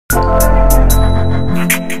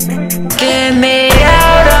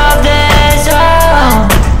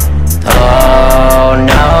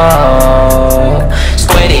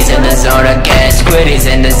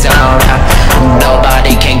in the zone.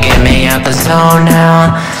 Nobody can get me out the zone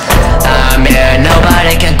now. I'm here,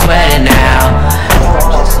 nobody can quit it now.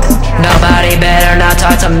 Nobody better not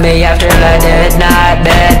talk to me after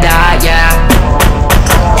midnight, yeah.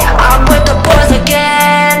 I'm with the boys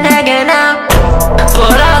again, hanging out,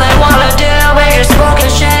 but all they wanna do is just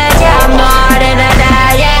smoking shit. Yeah, I'm not into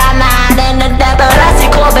that, yeah, I'm not into that. But I see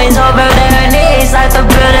cool things over their knees, like the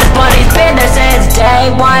British bunny's been there since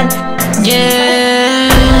day one.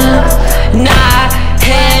 Yeah, nah,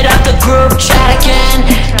 hit up the group chat again,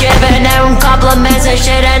 giving them compliments and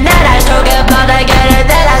shit, and then I still get blocked again, and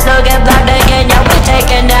then I still get blocked again. Yeah, we're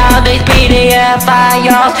taking down these PDF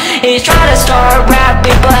files. He's trying to start rap,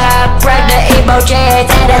 people have pregnant emojis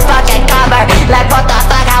in his fucking cover. Like, what the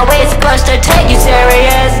fuck, how we supposed to take you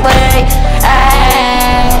seriously?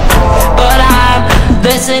 Ay, but I'm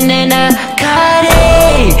listening to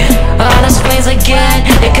Cuddy on his face again,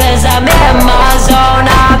 because I'm in my zone,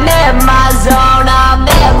 I'm in my zone.